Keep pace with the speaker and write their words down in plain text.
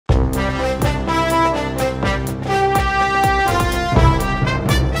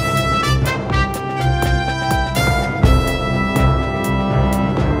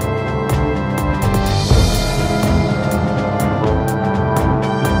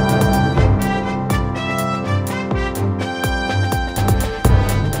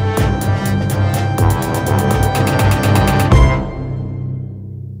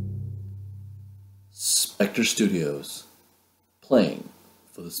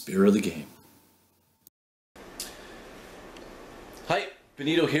Spirit of the game. Hi,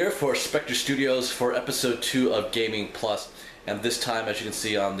 Benito here for Spectre Studios for episode 2 of Gaming Plus. And this time, as you can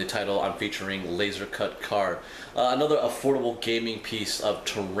see on the title, I'm featuring LaserCutCard. Another affordable gaming piece of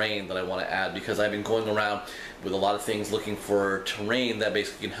terrain that I want to add, because I've been going around with a lot of things looking for terrain that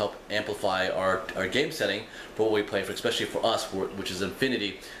basically can help amplify our game setting for what we play for, especially for us, which is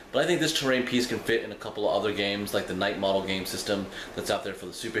Infinity. But I think this terrain piece can fit in a couple of other games, like the Night Model game system that's out there for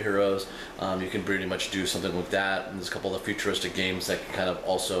the superheroes. You can pretty much do something with that, and there's a couple of futuristic games that can kind of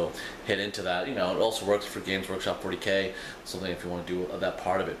also hit into that. You know, it also works for Games Workshop 40K, something if you want to do that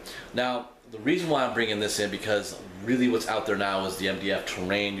part of it. Now, the reason why I'm bringing this in, because really what's out there now is the MDF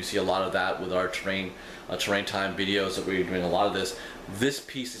terrain. You see a lot of that with our terrain time videos that we're doing a lot of this. This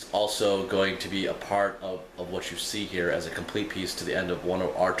piece is also going to be a part of what you see here as a complete piece to the end of one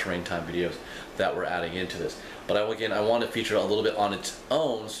of our terrain time videos that we're adding into this. But again, I want to feature a little bit on its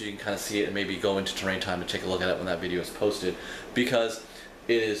own so you can kind of see it and maybe go into terrain time and take a look at it when that video is posted, because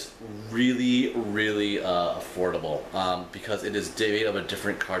it is really, really affordable, because it is made of a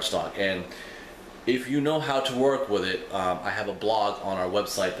different cardstock. And if you know how to work with it, I have a blog on our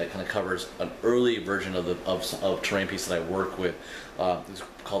website that kind of covers an early version of terrain piece that I work with. It's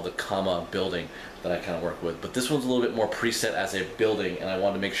called the comma building that I kind of work with. But this one's a little bit more preset as a building, and I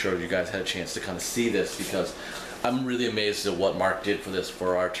wanted to make sure you guys had a chance to kind of see this, because I'm really amazed at what Mark did for this,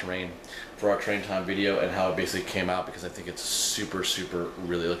 for our terrain time video, and how it basically came out, because I think it's super, super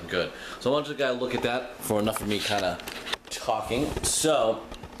really looking good. So I want you guys to look at that for enough of me kind of talking. So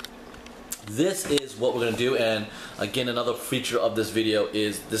this is what we're going to do, and again, another feature of this video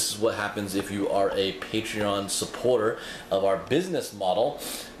is this is what happens if you are a Patreon supporter of our business model.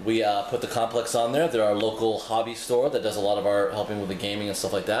 We put the complex on there. They're our local hobby store that does a lot of our helping with the gaming and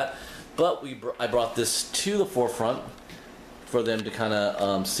stuff like that. But I brought this to the forefront for them to kind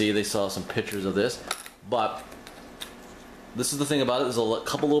of see. They saw some pictures of this, but this is the thing about it. There's a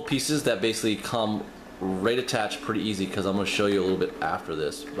couple little pieces that basically come right attached pretty easy, because I'm going to show you a little bit after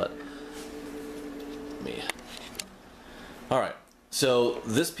this. But alright, so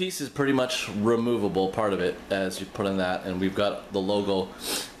this piece is pretty much removable, part of it, as you put in that, and we've got the logo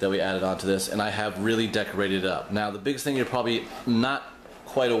that we added onto this, and I have really decorated it up. Now, the biggest thing you're probably not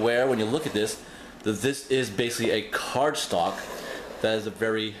quite aware when you look at this, that this is basically a cardstock that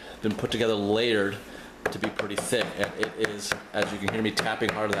has been put together layered to be pretty thick, and it is, as you can hear me tapping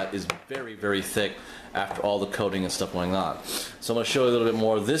hard on that, is very, very thick after all the coating and stuff going on. So I'm going to show you a little bit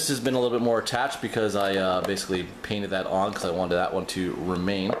more. This has been a little bit more attached because I basically painted that on because I wanted that one to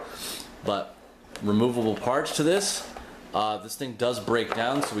remain. But removable parts to this. This thing does break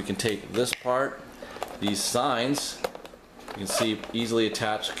down, so we can take this part. These signs, you can see easily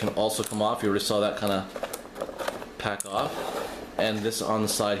attached, can also come off. You already saw that kind of pack off. And this on the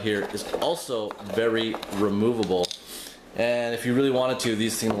side here is also very removable. And if you really wanted to,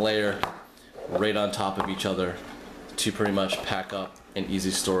 these things layer right on top of each other to pretty much pack up an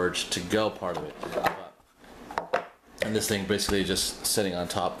easy storage to go part of it. And this thing basically just sitting on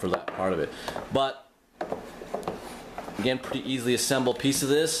top for that part of it. But again, pretty easily assembled piece of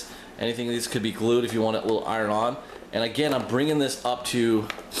this. Anything of these could be glued if you want it a little iron on. And again, I'm bringing this up to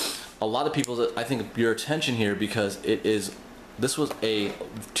a lot of people's, I think, your attention here, because this was a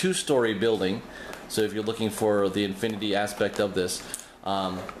 2-story building. So if you're looking for the infinity aspect of this,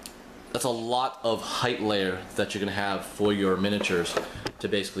 that's a lot of height layer that you're going to have for your miniatures to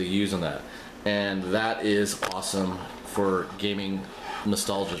basically use on that. And that is awesome for gaming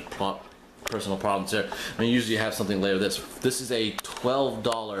nostalgia personal problems there. I mean, usually you have something layer this. This is a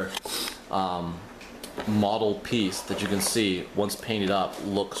 $12 model piece that you can see, once painted up,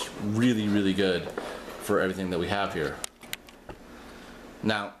 looks really, really good for everything that we have here.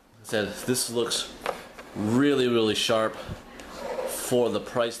 Now, I said this looks really, really sharp for the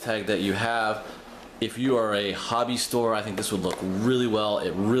price tag that you have. If you are a hobby store, I think this would look really well.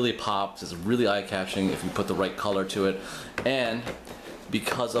 It really pops. It's really eye-catching if you put the right color to it. And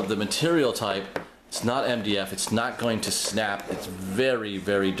because of the material type, it's not MDF. It's not going to snap. It's very,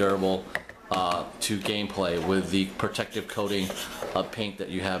 very durable to gameplay with the protective coating of paint that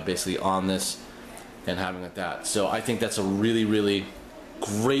you have basically on this and having like that. So I think that's a really, really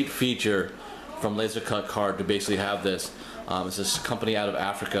great feature from LaserCutCard to basically have this. It's this company out of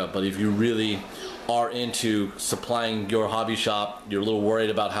Africa, but if you really are into supplying your hobby shop, you're a little worried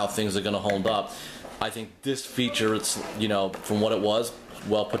about how things are going to hold up, I think this feature, it's, you know, from what it was,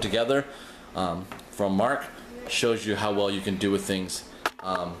 well put together, from Mark, shows you how well you can do with things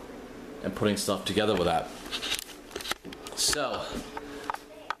and putting stuff together with that. So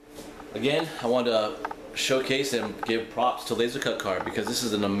again, I wanted to showcase and give props to LaserCutCard because this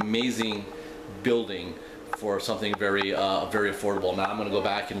is an amazing building for something very very affordable. Now I'm going to go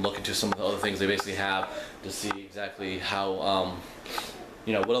back and look into some of the other things they basically have to see exactly how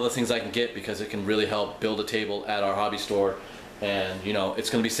you know, what other things I can get, because it can really help build a table at our hobby store. And you know, it's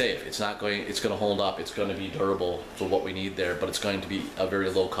going to be safe. It's going to hold up. It's going to be durable for what we need there, but it's going to be a very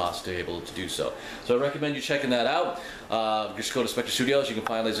low cost to be able to do so. So I recommend you checking that out. Just go to Spectre Studios. You can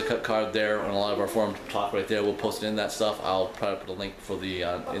find LaserCutCard there on a lot of our forum talk right there. We'll post it in that stuff. I'll probably put a link for the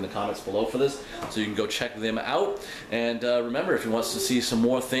in the comments below for this, so you can go check them out. And remember, if you want to see some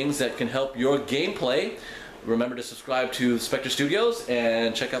more things that can help your gameplay, remember to subscribe to Spectre Studios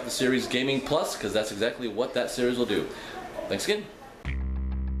and check out the series Gaming Plus, because that's exactly what that series will do. Thanks again.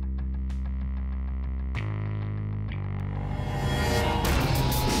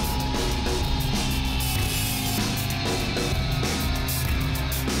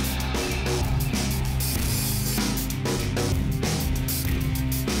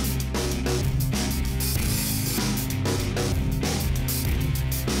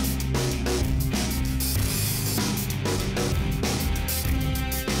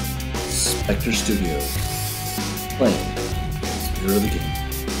 Spectre Studios, playing the early game.